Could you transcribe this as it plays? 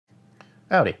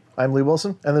Howdy, I'm Lee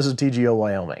Wilson, and this is TGO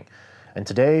Wyoming. And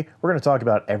today, we're going to talk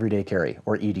about everyday carry,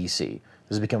 or EDC. This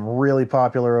has become really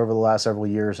popular over the last several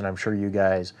years, and I'm sure you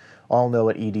guys all know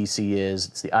what EDC is.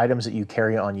 It's the items that you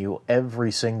carry on you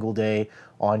every single day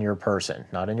on your person.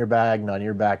 Not in your bag, not in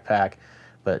your backpack,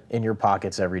 but in your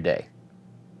pockets every day.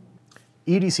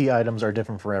 EDC items are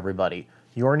different for everybody.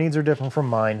 Your needs are different from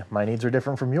mine, my needs are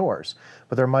different from yours,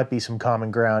 but there might be some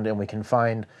common ground and we can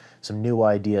find some new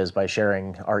ideas by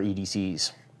sharing our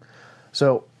EDCs.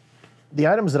 So the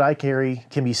items that I carry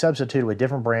can be substituted with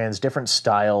different brands, different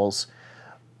styles,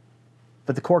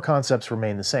 but the core concepts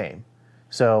remain the same.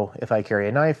 So if I carry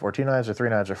a knife or 2 knives or 3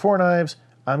 knives or 4 knives,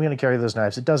 I'm going to carry those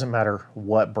knives. It doesn't matter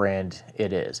what brand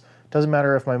it is. It doesn't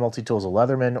matter if my multi-tool is a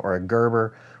Leatherman or a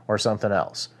Gerber or something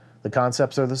else. The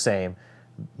concepts are the same,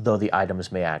 though the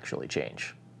items may actually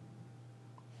change.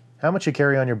 How much you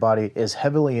carry on your body is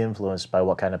heavily influenced by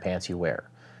what kind of pants you wear.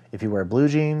 If you wear blue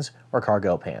jeans or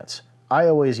cargo pants, I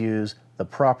always use the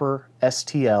proper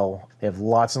STL. They have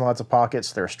lots and lots of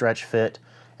pockets, they're stretch fit,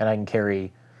 and I can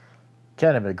carry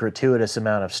kind of a gratuitous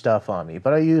amount of stuff on me,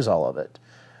 but I use all of it.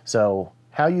 So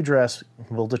how you dress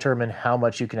will determine how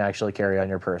much you can actually carry on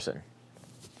your person.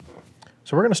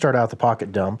 So we're going to start out the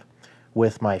pocket dump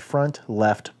with my front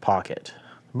left pocket.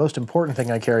 The most important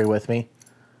thing I carry with me,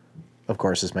 of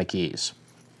course, is my keys.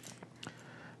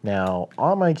 Now,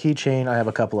 on my keychain, I have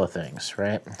a couple of things,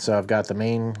 right? So I've got the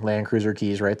main Land Cruiser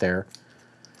keys right there.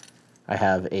 I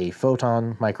have a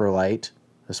Photon microlight.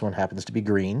 This one happens to be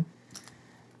green.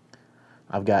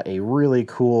 I've got a really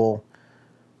cool,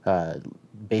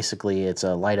 basically it's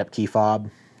a light up key fob.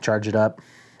 Charge it up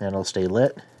and it'll stay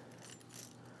lit.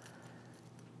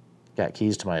 Got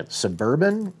keys to my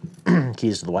Suburban,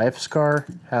 keys to the wife's car,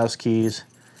 house keys,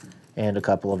 and a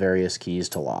couple of various keys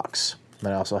to locks. And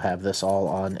I also have this all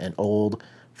on an old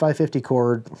 550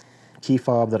 cord key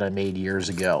fob that I made years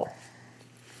ago.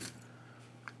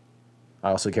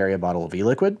 I also carry a bottle of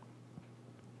e-liquid.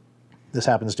 This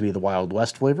happens to be the Wild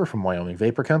West flavor from Wyoming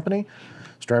Vapor Company.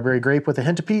 Strawberry grape with a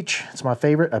hint of peach. It's my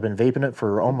favorite. I've been vaping it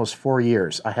for almost 4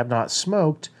 years. I have not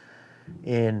smoked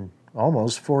in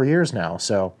almost 4 years now,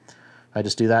 so I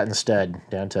just do that instead,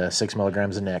 down to 6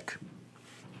 milligrams a nick.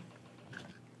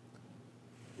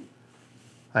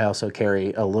 I also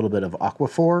carry a little bit of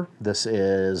Aquaphor. This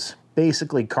is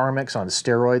basically Carmex on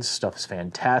steroids. Stuff is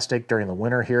fantastic. During the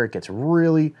winter here, it gets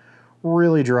really,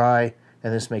 really dry,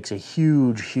 and this makes a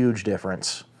huge, huge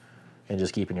difference in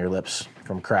just keeping your lips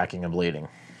from cracking and bleeding.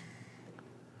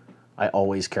 I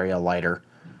always carry a lighter.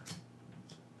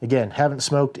 Again, haven't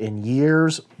smoked in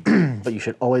years, but you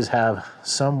should always have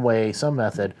some way, some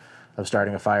method of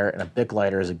starting a fire, and a Bic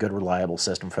lighter is a good, reliable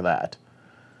system for that.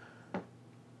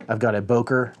 I've got a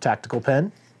Boker Tactical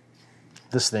Pen.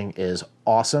 This thing is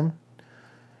awesome,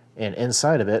 and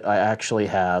inside of it, I actually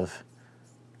have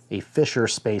a Fisher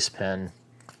Space Pen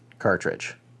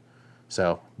cartridge.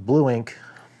 So, blue ink.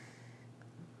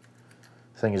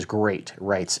 The thing is great. It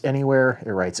writes anywhere.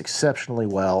 It writes exceptionally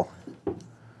well.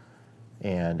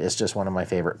 And it's just one of my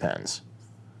favorite pens.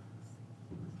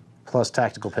 Plus,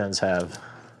 tactical pens have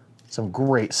some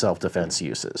great self-defense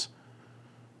uses.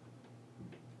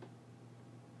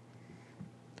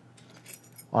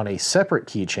 On a separate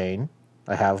keychain,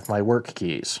 I have my work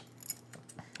keys.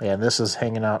 And this is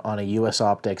hanging out on a US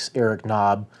Optics EREK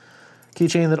knob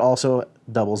keychain that also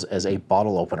doubles as a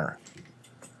bottle opener.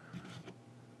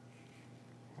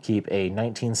 Keep a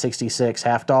 1966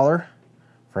 half dollar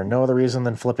for no other reason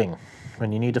than flipping.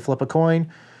 When you need to flip a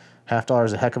coin, $50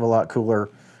 is a heck of a lot cooler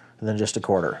than just a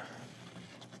quarter.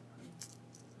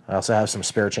 I also have some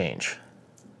spare change.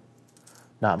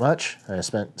 Not much, I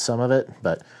spent some of it,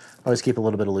 but I always keep a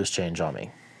little bit of loose change on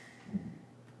me.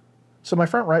 So my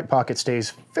front right pocket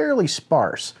stays fairly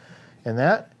sparse. In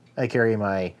that, I carry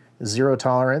my zero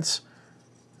tolerance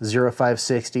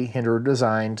 0560 Hinder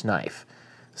designed knife.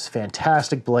 It's a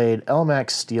fantastic blade, LMAX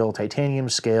steel, titanium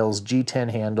scales, G10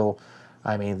 handle.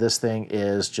 I mean, this thing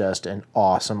is just an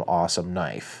awesome, awesome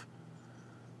knife.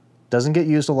 Doesn't get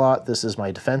used a lot. This is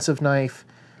my defensive knife,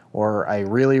 or I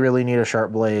really, really need a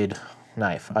sharp blade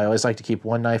knife. I always like to keep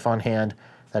one knife on hand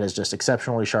that is just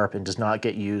exceptionally sharp and does not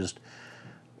get used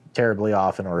terribly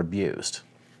often or abused.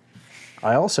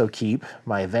 I also keep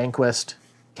my Vanquest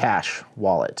cash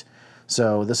wallet.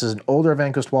 So this is an older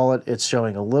Vanquest wallet. It's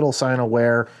showing a little sign of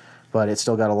wear, but it's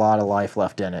still got a lot of life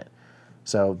left in it.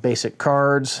 So basic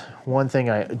cards. One thing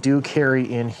I do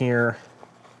carry in here,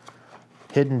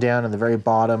 hidden down in the very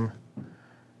bottom,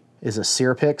 is a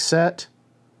sear pick set.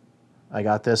 I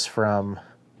got this from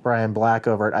Brian Black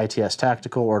over at ITS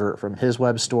Tactical, order it from his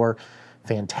web store.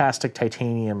 Fantastic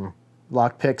titanium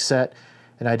lockpick set,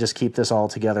 and I just keep this all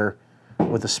together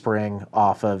with a spring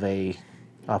off of a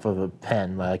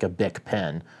pen, like a Bic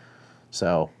pen.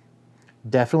 So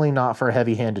definitely not for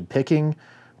heavy-handed picking,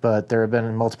 but there have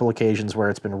been multiple occasions where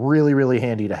it's been really, really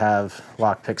handy to have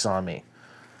lock picks on me.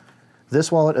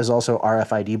 This wallet is also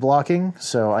RFID blocking,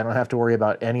 so I don't have to worry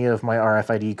about any of my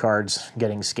RFID cards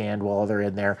getting scanned while they're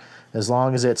in there. As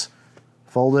long as it's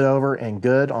folded over and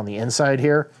good on the inside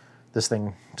here, this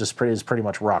thing just is pretty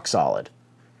much rock solid.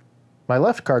 My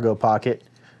left cargo pocket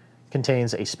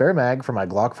contains a spare mag for my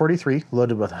Glock 43,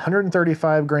 loaded with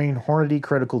 135 grain Hornady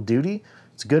Critical Duty.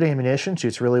 It's good ammunition,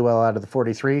 shoots really well out of the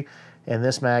 43, and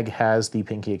this mag has the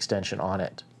pinky extension on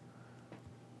it.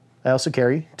 I also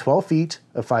carry 12 feet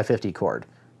of 550 cord.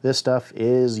 This stuff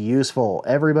is useful.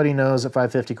 Everybody knows that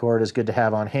 550 cord is good to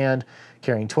have on hand.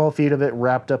 Carrying 12 feet of it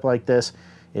wrapped up like this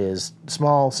is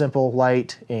small, simple,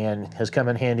 light, and has come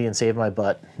in handy and saved my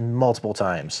butt multiple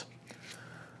times.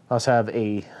 I also have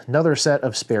another set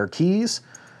of spare keys.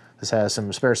 This has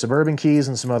some spare Suburban keys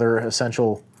and some other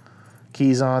essential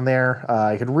keys on there.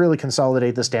 I could really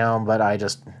consolidate this down, but I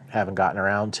just haven't gotten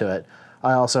around to it.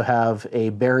 I also have a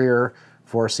barrier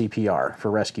for CPR, for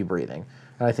rescue breathing.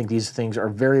 And I think these things are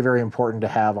very, very important to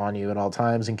have on you at all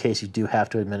times in case you do have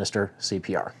to administer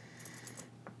CPR.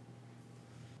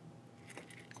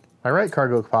 My right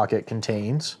cargo pocket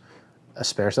contains a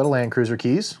spare set of Land Cruiser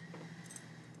keys,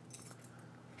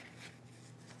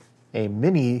 a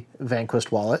mini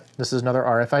Vanquest wallet. This is another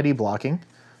RFID blocking.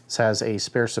 This has a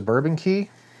spare Suburban key,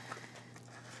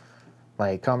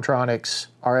 my Comtronics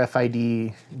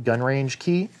RFID gun range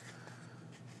key,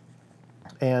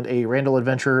 and a Randall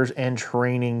Adventures and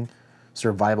Training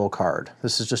survival card.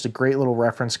 This is just a great little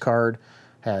reference card,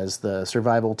 has the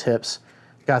survival tips.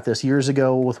 Got this years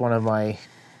ago with one of my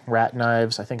rat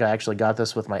knives. I think I actually got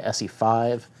this with my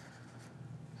SE5,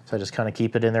 so I just kind of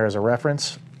keep it in there as a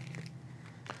reference.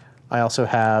 I also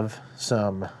have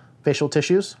some facial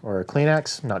tissues, or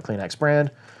Kleenex, not Kleenex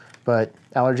brand, but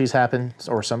allergies happen,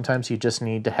 or sometimes you just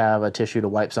need to have a tissue to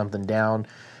wipe something down.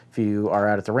 If you are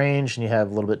out at the range and you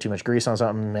have a little bit too much grease on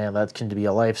something, man, that can be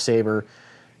a lifesaver.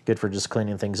 Good for just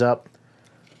cleaning things up.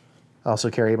 I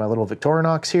also carry my little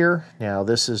Victorinox here. Now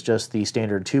this is just the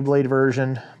standard 2-blade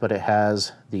version, but it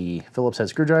has the Phillips head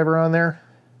screwdriver on there.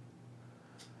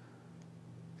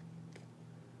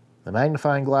 The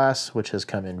magnifying glass, which has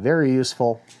come in very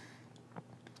useful.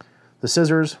 The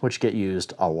scissors, which get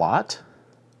used a lot.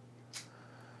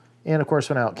 And of course,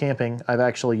 when out camping, I've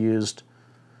actually used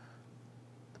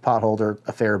the pot holder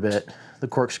a fair bit. The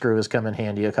corkscrew has come in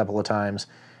handy a couple of times,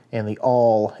 and the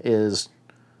awl is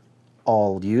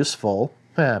all useful,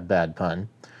 bad pun,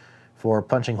 for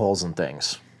punching holes in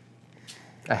things.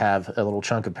 I have a little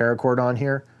chunk of paracord on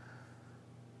here.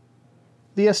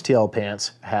 The STL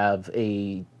pants have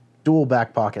a dual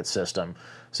back pocket system.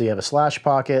 So you have a slash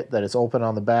pocket that is open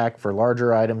on the back for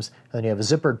larger items, and then you have a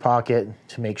zippered pocket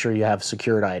to make sure you have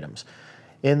secured items.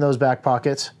 In those back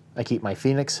pockets, I keep my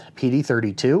Phoenix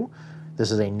PD32.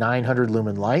 This is a 900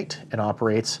 lumen light and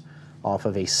operates off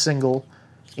of a single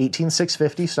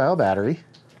 18650 style battery.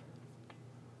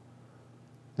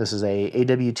 This is a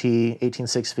AWT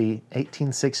 18650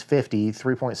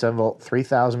 3.7 volt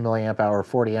 3000 milliamp hour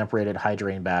 40 amp rated high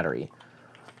drain battery.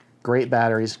 Great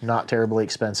batteries, not terribly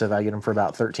expensive. I get them for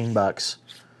about 13 bucks.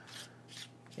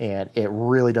 And it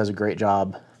really does a great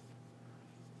job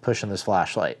pushing this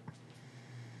flashlight.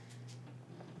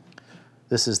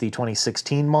 This is the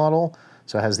 2016 model,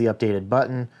 so it has the updated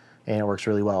button and it works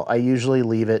really well. I usually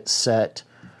leave it set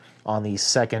on the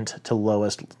second to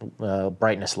lowest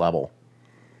brightness level.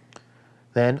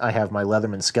 Then I have my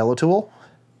Leatherman Skeletool.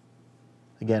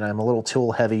 Again, I'm a little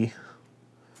tool heavy,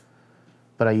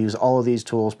 but I use all of these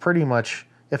tools pretty much,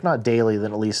 if not daily,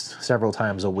 then at least several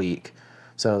times a week.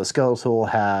 So the Skeletool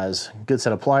has a good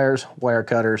set of pliers, wire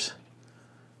cutters,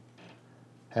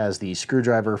 has the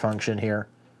screwdriver function here,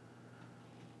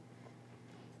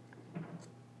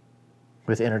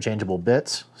 with interchangeable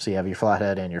bits, so you have your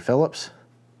flathead and your Phillips.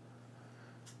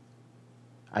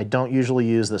 I don't usually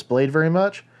use this blade very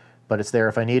much, but it's there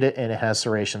if I need it, and it has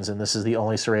serrations, and this is the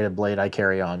only serrated blade I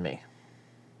carry on me.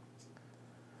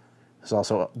 This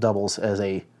also doubles as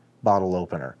a bottle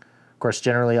opener. Of course,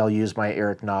 generally I'll use my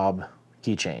EREK knob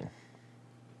keychain.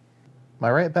 My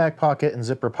right back pocket and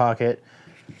zipper pocket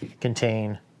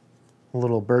contain a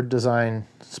little Byrd design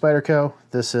Spyderco.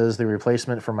 This is the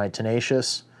replacement for my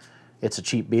Tenacious. It's a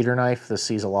cheap beater knife. This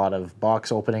sees a lot of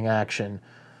box opening action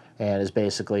and is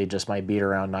basically just my beat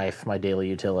around knife, my daily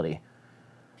utility.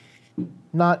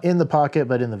 Not in the pocket,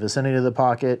 but in the vicinity of the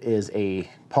pocket is a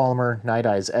Polymer Night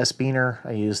Eyes S-Beaner.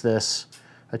 I use this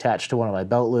attached to one of my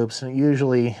belt loops, and it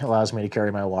usually allows me to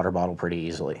carry my water bottle pretty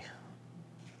easily.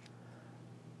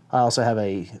 I also have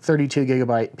a 32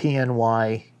 gigabyte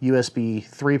PNY USB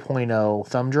 3.0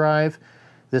 thumb drive.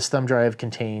 This thumb drive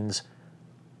contains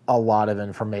a lot of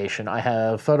information. I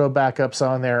have photo backups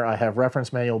on there. I have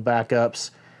reference manual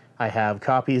backups. I have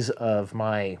copies of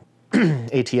my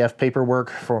ATF paperwork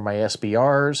for my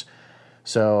SBRs.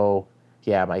 So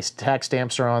yeah, my tax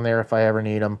stamps are on there if I ever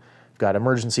need them. I've got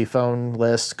emergency phone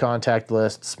lists, contact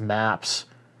lists, maps.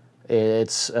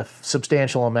 It's a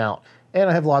substantial amount. And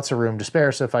I have lots of room to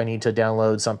spare, so if I need to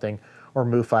download something or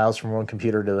move files from one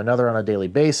computer to another on a daily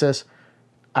basis,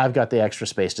 I've got the extra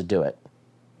space to do it.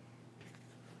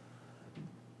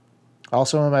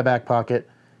 Also in my back pocket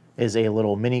is a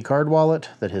little mini card wallet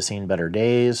that has seen better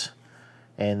days.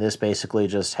 And this basically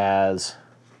just has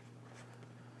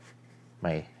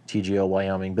my TGO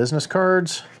Wyoming business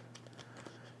cards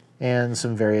and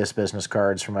some various business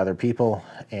cards from other people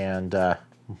and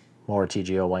more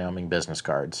TGO Wyoming business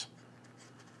cards.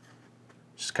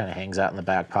 Just kind of hangs out in the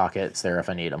back pocket. It's there if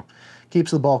I need them.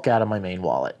 Keeps the bulk out of my main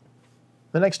wallet.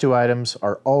 The next two items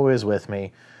are always with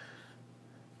me.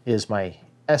 Is my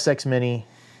SX Mini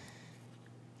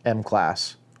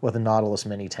M-Class with a Nautilus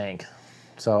Mini tank.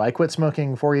 So I quit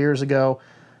smoking 4 years ago,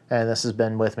 and this has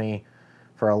been with me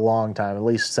for a long time, at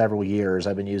least several years.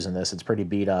 I've been using this. It's pretty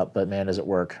beat up, but man, does it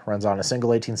work. Runs on a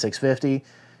single 18650,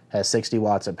 has 60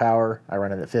 watts of power. I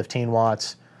run it at 15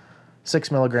 watts.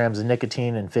 6 milligrams of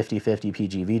nicotine and 50/50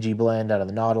 PG/VG blend out of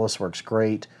the Nautilus works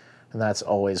great, and that's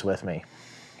always with me.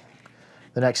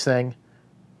 The next thing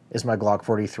is my Glock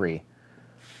 43.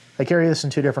 I carry this in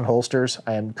two different holsters.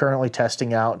 I am currently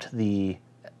testing out the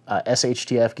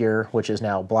SHTF gear, which is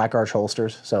now Black Arch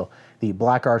holsters. So the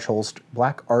Black Arch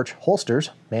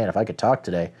holsters, man, if I could talk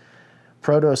today,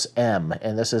 PROTOS-M,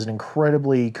 and this is an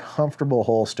incredibly comfortable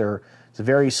holster. It's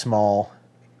very small,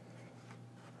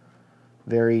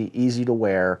 very easy to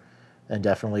wear, and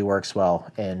definitely works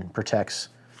well and protects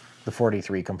the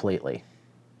 43 completely.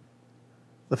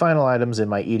 The final items in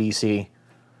my EDC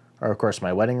are, of course,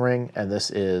 my wedding ring, and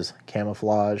this is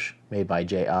camouflage made by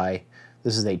JI.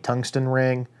 This is a tungsten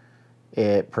ring.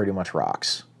 It pretty much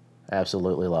rocks.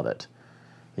 Absolutely love it.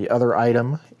 The other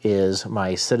item is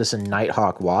my Citizen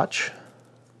Nighthawk watch.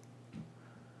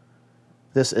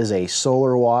 This is a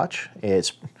solar watch.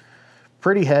 It's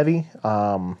pretty heavy.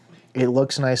 It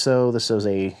looks nice though. This is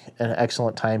an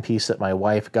excellent timepiece that my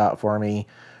wife got for me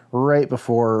right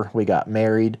before we got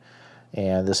married,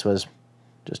 and this was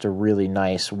just a really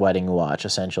nice wedding watch,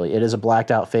 essentially. It is a blacked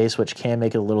out face, which can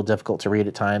make it a little difficult to read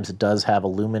at times. It does have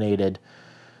illuminated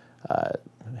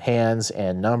hands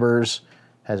and numbers,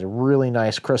 has a really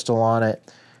nice crystal on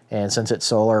it, and since it's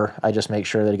solar, I just make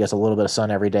sure that it gets a little bit of sun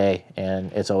every day,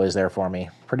 and it's always there for me.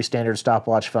 Pretty standard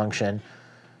stopwatch function,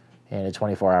 and a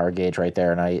 24-hour gauge right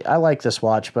there. And I like this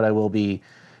watch, but I will be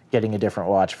getting a different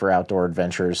watch for outdoor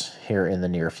adventures here in the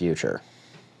near future.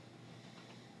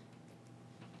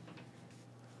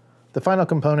 The final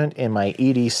component in my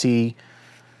EDC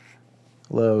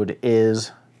load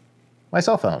is my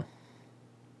cell phone.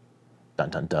 Dun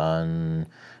dun dun.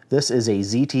 This is a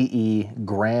ZTE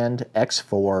Grand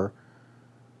X4.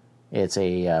 It's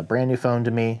a brand new phone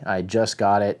to me. I just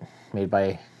got it, made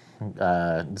by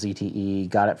ZTE,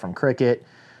 got it from Cricket.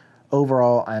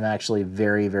 Overall, I'm actually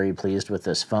very, very pleased with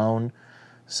this phone.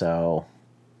 So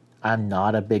I'm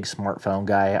not a big smartphone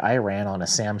guy. I ran on a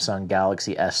Samsung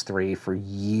Galaxy S3 for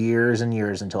years and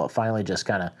years until it finally just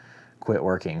kind of quit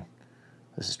working.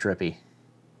 This is trippy.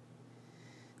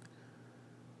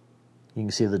 You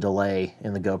can see the delay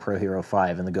in the GoPro Hero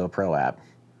 5 in the GoPro app.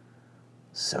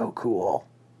 So cool.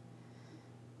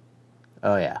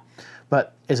 Oh yeah.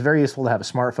 But it's very useful to have a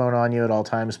smartphone on you at all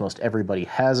times. Most everybody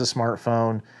has a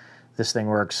smartphone. This thing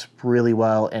works really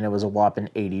well, and it was a whopping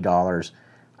 $80.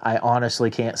 I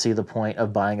honestly can't see the point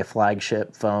of buying a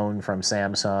flagship phone from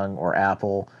Samsung or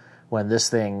Apple when this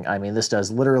thing, I mean, this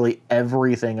does literally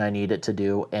everything I need it to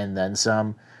do and then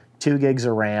some. 2 gigs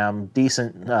of RAM,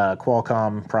 decent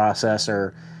Qualcomm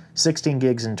processor, 16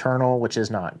 gigs internal, which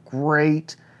is not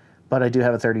great, but I do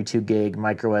have a 32 gig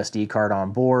micro SD card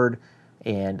on board,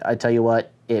 and I tell you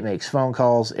what, it makes phone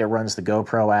calls, it runs the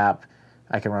GoPro app,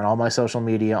 I can run all my social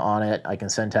media on it, I can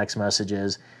send text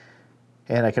messages,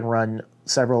 and I can run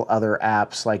several other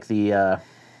apps like the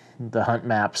hunt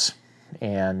maps,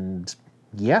 and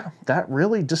yeah, that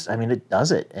really just, I mean, it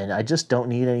does it, and I just don't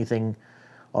need anything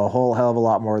a whole hell of a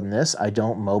lot more than this. I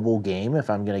don't mobile game. If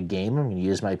I'm going to game, I'm going to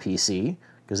use my PC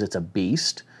because it's a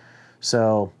beast.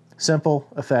 So simple,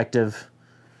 effective,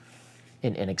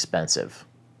 and inexpensive.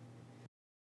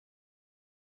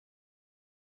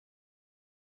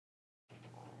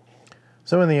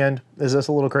 So in the end, is this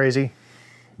a little crazy?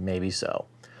 Maybe so.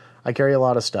 I carry a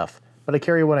lot of stuff, but but I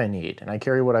carry what I need, and I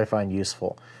carry what I find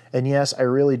useful. And yes, I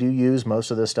really do use most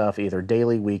of this stuff either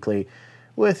daily, weekly,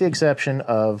 with the exception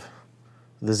of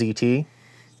the ZT,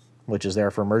 which is there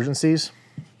for emergencies,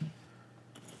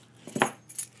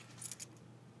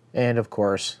 and of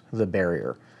course the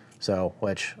barrier, so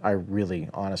which I really,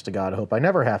 honest to God, hope I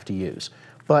never have to use,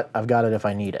 but I've got it if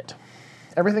I need it.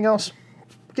 Everything else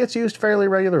gets used fairly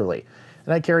regularly,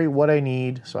 and I carry what I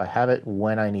need, so I have it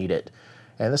when I need it.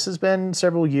 And this has been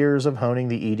several years of honing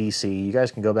the EDC. You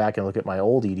guys can go back and look at my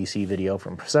old EDC video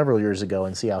from several years ago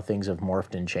and see how things have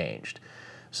morphed and changed.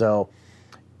 So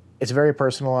it's very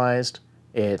personalized.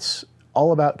 It's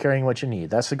all about carrying what you need.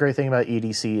 That's the great thing about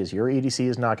EDC, is your EDC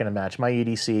is not going to match my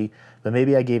EDC, but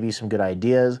maybe I gave you some good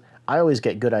ideas. I always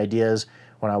get good ideas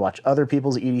when I watch other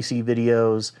people's EDC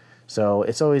videos, so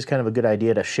it's always kind of a good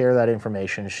idea to share that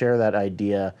information, share that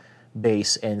idea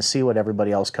base, and see what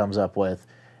everybody else comes up with.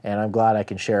 And I'm glad I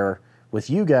can share with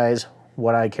you guys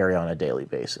what I carry on a daily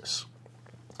basis.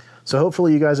 So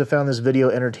hopefully you guys have found this video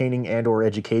entertaining and or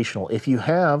educational. If you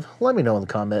have, let me know in the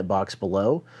comment box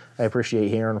below. I appreciate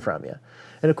hearing from you.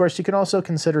 And of course, you can also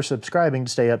consider subscribing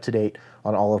to stay up to date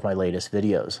on all of my latest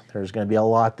videos. There's going to be a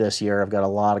lot this year. I've got a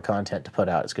lot of content to put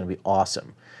out. It's going to be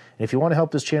awesome. And if you want to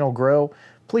help this channel grow,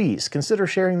 please consider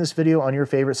sharing this video on your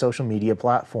favorite social media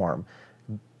platform.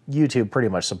 YouTube pretty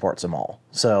much supports them all.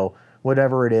 So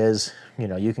whatever it is, you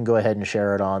know, you can go ahead and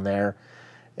share it on there.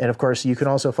 And of course, you can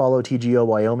also follow TGO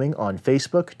Wyoming on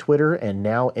Facebook, Twitter, and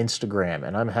now Instagram.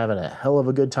 And I'm having a hell of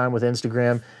a good time with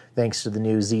Instagram thanks to the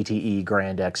new ZTE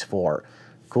Grand X4.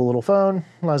 Cool little phone,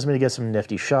 allows me to get some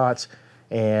nifty shots,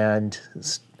 and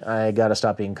I gotta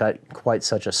stop being quite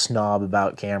such a snob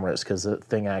about cameras, because the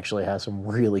thing actually has some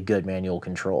really good manual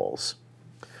controls.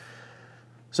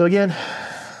 So again,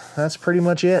 that's pretty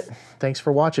much it. Thanks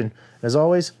for watching. As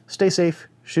always, stay safe,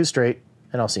 shoot straight,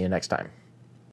 and I'll see you next time.